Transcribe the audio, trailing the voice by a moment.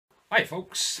Hi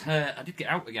folks, I did get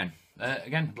out again.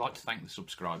 Again, I'd like to thank the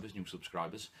subscribers, new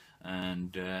subscribers,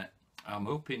 and I'm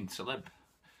hoping, Celeb,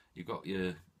 you got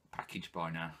your package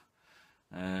by now.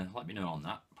 Let me know on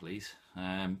that, please.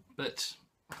 But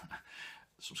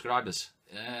subscribers,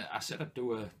 I said I'd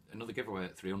do another giveaway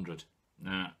at 300.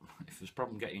 Now, if there's a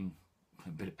problem getting a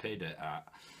bit of pay dirt out,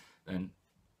 then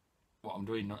what I'm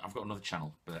doing, I've got another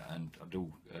channel, and I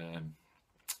do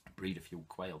breed a few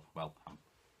quail. Well, I'm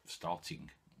starting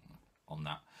on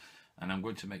that, and I'm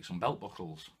going to make some belt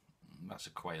buckles. That's a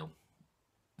quail.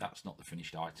 That's not the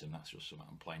finished item, that's just something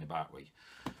I'm playing about with.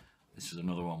 This is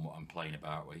another one what I'm playing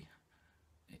about with.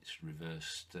 It's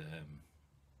reversed,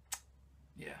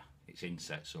 yeah, it's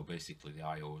inset, so basically the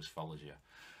eye always follows you.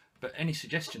 But any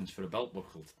suggestions for a belt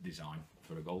buckle design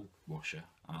for a gold washer,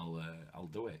 I'll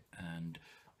do it, and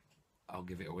I'll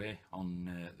give it away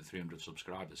on the 300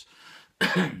 subscribers.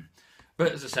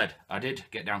 But as I said, I did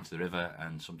get down to the river,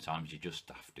 and sometimes you just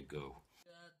have to go.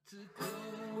 You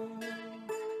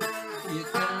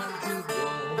got to go.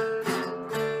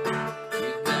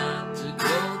 You got to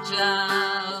go,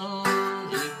 child.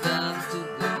 You got to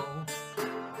go.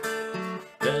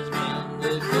 'Cause when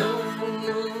the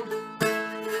gold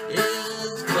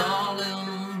is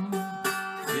calling,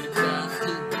 you got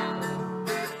to go.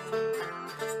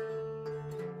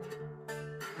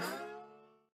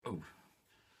 Oh.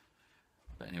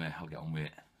 But anyway, I'll get on with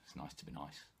it. It's nice to be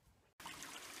nice.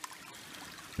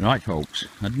 Right folks,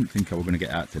 I didn't think I was going to get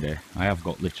out today. I have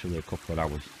got literally a couple of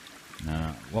hours.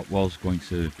 What was going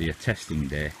to be a testing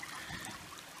day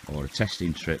or a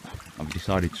testing trip, I've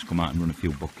decided to come out and run a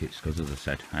few buckets, because as I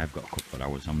said, I have got a couple of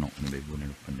hours. I'm not going to be running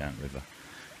up and down the river.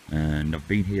 And I've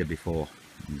been here before.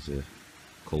 There's a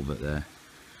culvert there.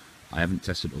 I haven't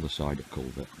tested the other side of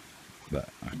culvert, but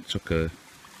I took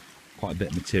quite a bit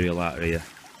of material out of here,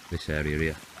 this area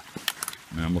here,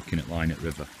 and I'm looking at line at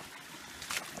river.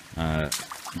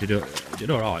 Did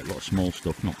alright, a lot of small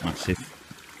stuff, not massive.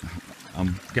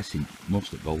 I'm guessing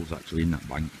most of the gold's actually in that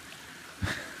bank,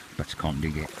 but I can't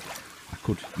dig it. I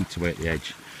could eat away at the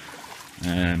edge.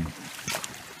 I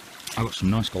got some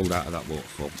nice gold out of that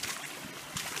waterfall.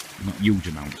 Not huge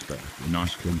amounts, but a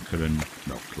nice clunker, and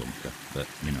not clunker, but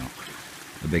you know,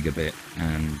 a bigger bit,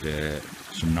 and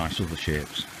some nice other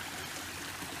shapes.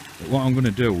 But what I'm going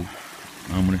to do,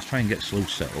 I'm going to try and get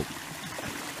sluice set up,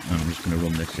 and I'm just going to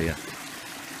run this here.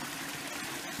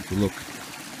 If you look,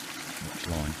 watch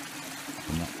line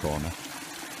from that corner.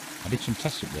 I did some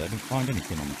tests up there, I didn't find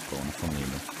anything on that corner, funnily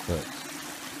enough, but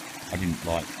I didn't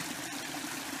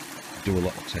do a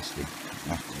lot of testing.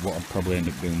 What I'd probably end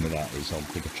up doing with that is I'll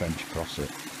dig a trench across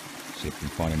it, see if I can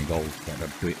find any gold, then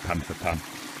I'd do it pan for pan.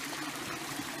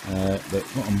 But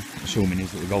what I'm assuming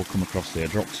is that the gold come across there,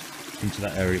 dropped into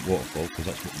that area of waterfall, because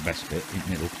that's what the best bit, in the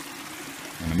middle,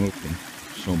 and I'm hoping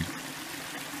some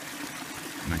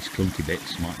nice clunky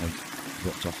bits might have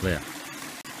dropped off there.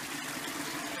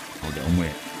 I'll get on with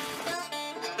it.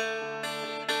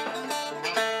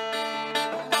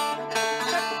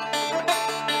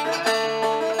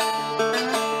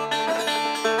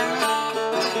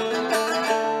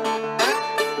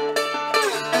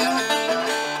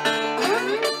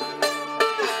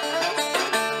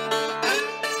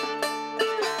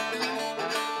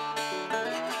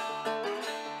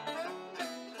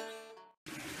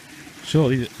 So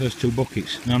these are the first two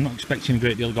buckets. Now I'm not expecting a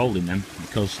great deal of gold in them,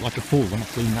 because like a fool when I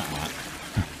clean that out,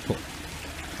 put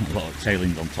a lot of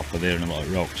tailings on top of there and a lot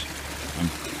of rocks. I'm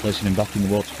placing them back in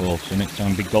the waterfall, so next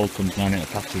time big gold comes down it'll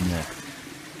pass in there.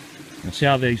 I'll see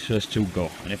how these first two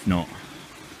go, and if not,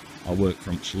 I'll work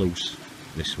from sluice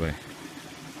this way.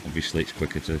 Obviously it's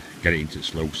quicker to get it into the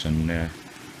sluice, and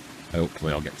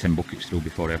hopefully I'll get 10 buckets through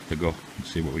before I have to go and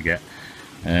see what we get.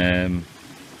 Yeah,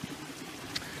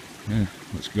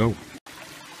 let's go.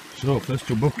 So, first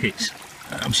two buckets,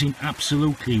 I'm seeing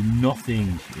absolutely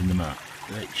nothing in the map,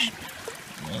 which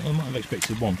I might have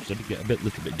expected one, because I did get a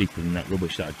little bit deeper than that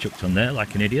rubbish that I chucked on there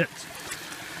like an idiot.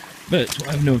 But what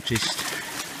I've noticed,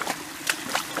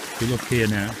 if you look here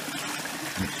now,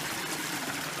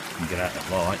 and get out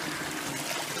that light,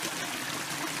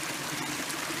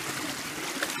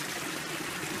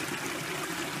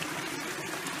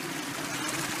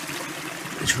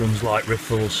 this runs like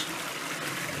riffles.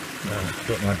 I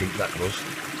don't know how deep that goes,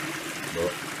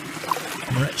 but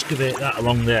I'm going to excavate that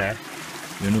along there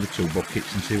with another two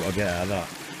buckets and see what I get out of that.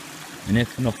 And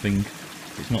if nothing,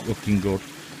 if it's not looking good,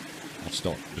 I'll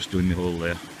stop just doing the hole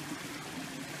there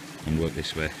and work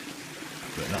this way.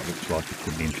 But that looks like it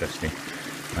could be interesting.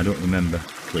 I don't remember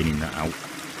cleaning that out.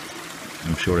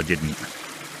 I'm sure I didn't,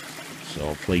 so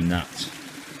I'll clean that.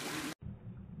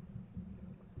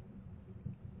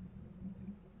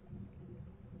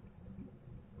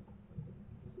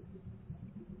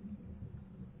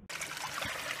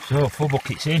 So 4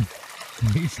 buckets in,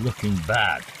 it's looking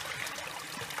bad.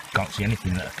 Can't see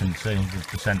anything that I can say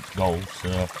 100% gold, so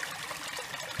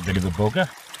a bit of a bugger.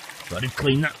 But I did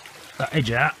clean that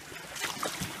edge out.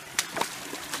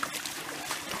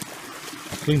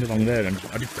 I cleaned along there and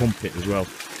I did pump it as well.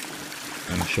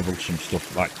 And I shoveled some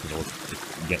stuff back because I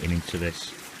was getting into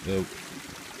this. Oh,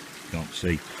 can't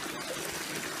see.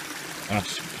 I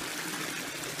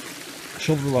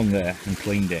shoveled along there and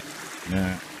cleaned it.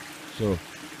 So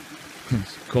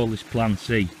let's call this plan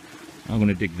C. I'm going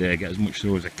to dig there, get as much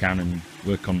through as I can and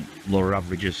work on lower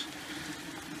averages.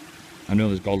 I know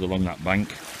there's gold along that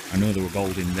bank. I know there were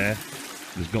gold in there.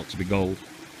 There's got to be gold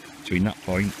between that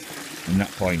point and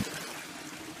that point.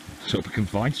 So if I can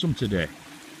find some today.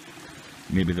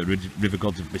 Maybe the river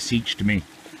gods have beseeched me.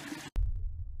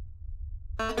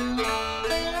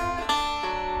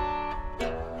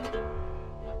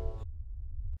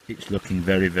 It's looking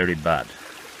very, very bad.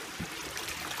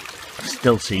 I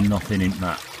still see nothing in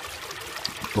that.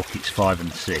 Buckets 5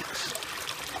 and 6.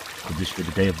 Could this be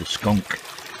the day of the skunk?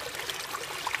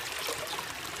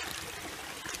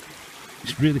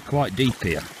 It's really quite deep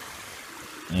here.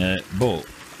 But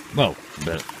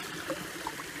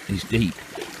it's deep.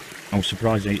 I was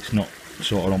surprised that it's not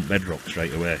sort of on bedrock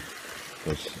straight away,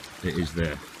 because it is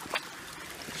there.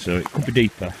 So it could be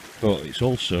deeper, but it's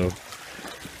also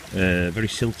very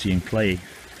silty and clay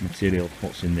material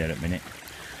what's in there at the minute.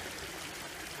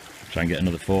 Try and get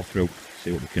another 4 through,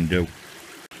 see what we can do.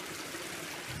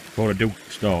 Before I do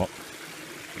start,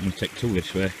 I'm going to take 2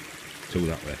 this way, 2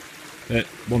 that way.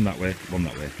 1 that way, 1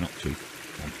 that way, not 2.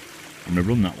 I'm going to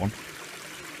run that one,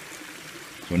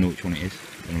 so I know which one it is.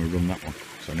 I'm going to run that one,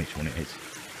 so I know which one it is.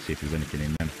 See if there's anything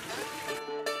in them.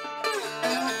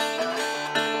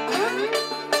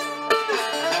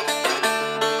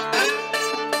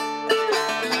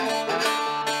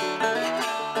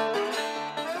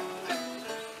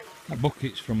 That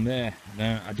bucket's from there.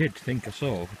 Now, I did think I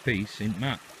saw a piece in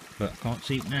that, but I can't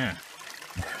see it now.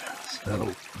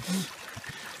 So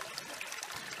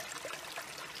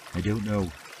I don't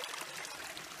know.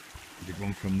 I did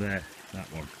one from there,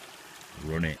 that one.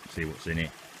 Run it, see what's in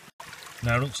it.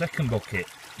 Now I run second bucket.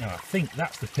 Now I think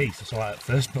that's the piece I saw at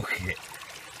first bucket.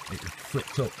 It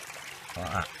flipped up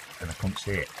like that and I couldn't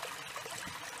see it.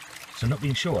 So not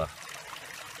being sure,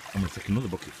 I'm going to take another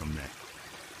bucket from there.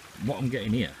 What I'm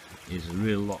getting here is a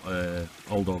real lot of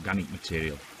old organic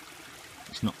material.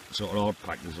 It's not sort of hard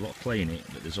packed, there's a lot of clay in it,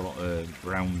 but there's a lot of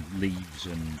brown leaves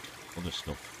and other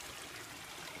stuff.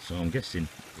 So I'm guessing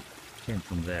it came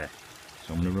from there.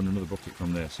 So I'm going to run another bucket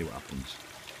from there, see what happens.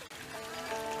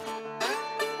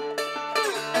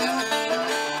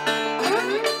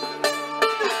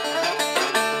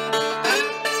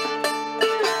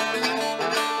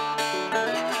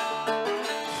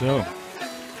 So,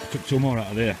 I took 2 more out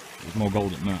of there. There's more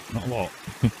gold than that. Not a lot.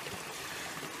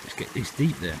 It's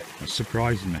deep there. That's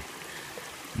surprising me.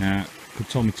 Now, it could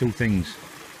tell me 2 things.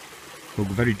 We'll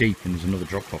go very deep and there's another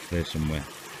drop off there somewhere.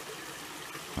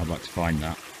 I'd like to find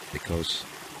that, because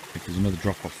if there's another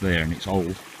drop off there and it's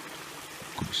old,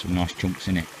 could be some nice chunks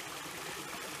in it.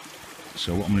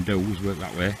 So what I'm going to do is work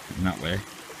that way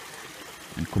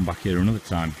and come back here another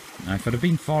time. Now if I'd have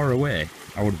been far away,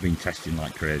 I would have been testing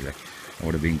like crazy. I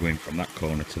would have been going from that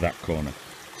corner to that corner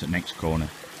to the next corner,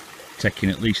 taking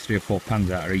at least 3 or 4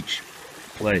 pans out of each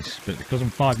place. But because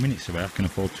I'm 5 minutes away, I can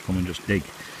afford to come and just dig.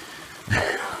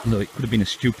 Although it could have been a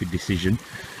stupid decision,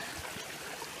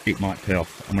 it might pay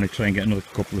off. I'm going to try and get another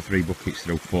couple of 3 buckets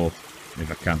through, 4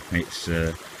 if I can. It's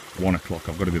 1 o'clock,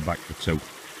 I've got to be back for 2.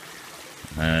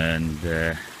 And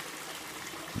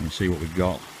we'll see what we've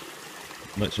got.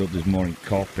 Let's hope there's more in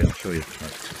carpet. I'll show you.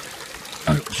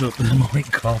 Let's hope there's more in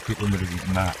carpet than there is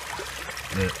in that.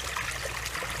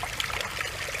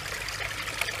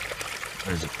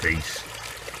 There's a piece.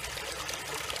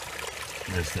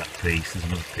 There's that piece. There's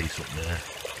another piece up there.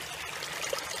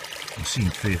 I've seen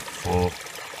 3 or 4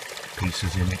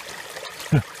 pieces in it.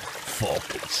 4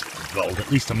 pieces of gold.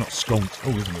 At least I'm not skunked.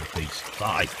 Oh, there's another piece.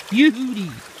 5.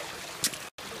 Yooty!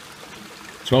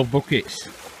 12 buckets.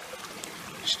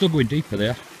 Still going deeper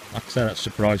there. Like I said, that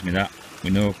surprised me, that. We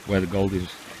know where the gold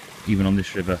is, even on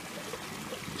this river.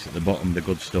 It's at the bottom, the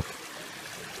good stuff.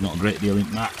 Not a great deal in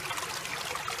that.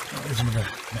 Oh, there's another,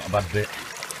 not a bad bit.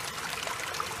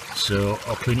 So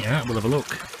I'll clean it out, we'll have a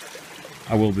look.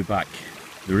 I will be back.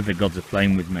 The river gods are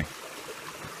playing with me.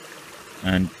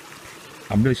 And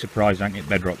I'm really surprised I ain't hit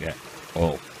bedrock yet.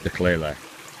 Oh, the clay there.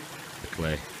 The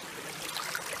clay.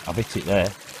 I've hit it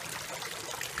there.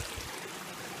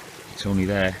 It's only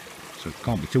there, so it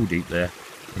can't be too deep there.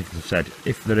 As I said,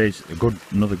 if there is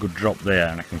another good drop there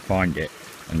and I can find it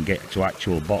and get to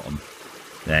actual bottom,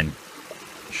 then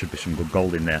should be some good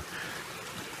gold in there.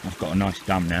 I've got a nice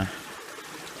dam now,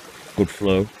 good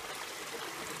flow,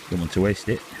 don't want to waste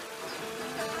it.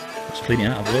 Let's clean it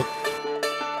out, have a look.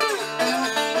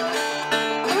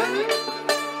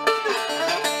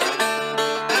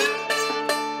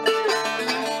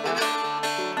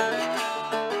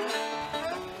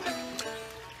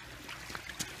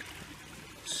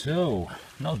 So,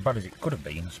 not as bad as it could have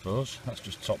been, I suppose. That's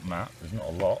just top mat. There's not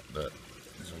a lot, but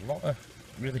there's a lot of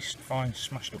really fine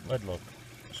smashed up lead, look.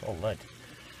 It's all lead.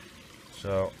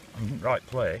 So, I'm in the right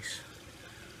place.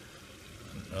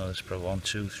 Oh, there's probably 1,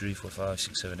 2, 3, 4, 5,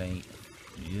 6, 7, 8.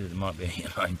 Yeah, there might be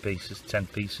 8 or 9 pieces, 10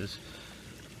 pieces.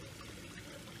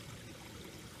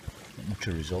 Not much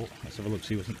a result. Let's have a look,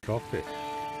 see what's in the carpet.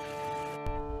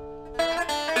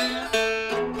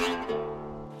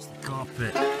 It's the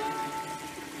carpet.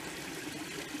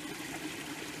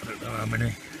 I don't know how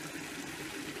many.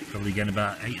 Probably getting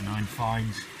about 8 or 9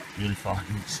 fines, really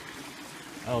fines.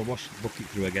 I'll wash the bucket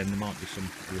through again. There might be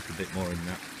a little bit more in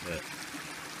that, but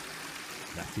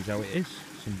that is how it is.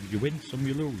 Some you win, some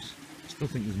you lose. I still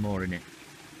think there's more in it.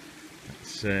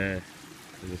 That's, as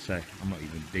I say, I'm not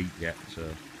even deep yet, so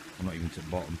I'm not even to the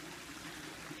bottom.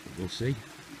 But we'll see.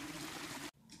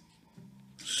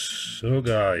 So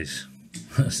guys,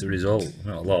 that's the result.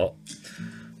 Not a lot,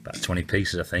 about 20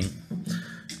 pieces I think.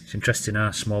 It's interesting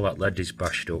how small that lead is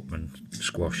bashed up and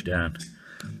squashed down.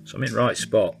 So I'm in the right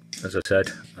spot, as I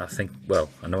said. I think, well,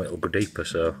 I know it'll go deeper,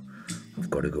 so I've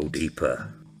got to go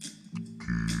deeper.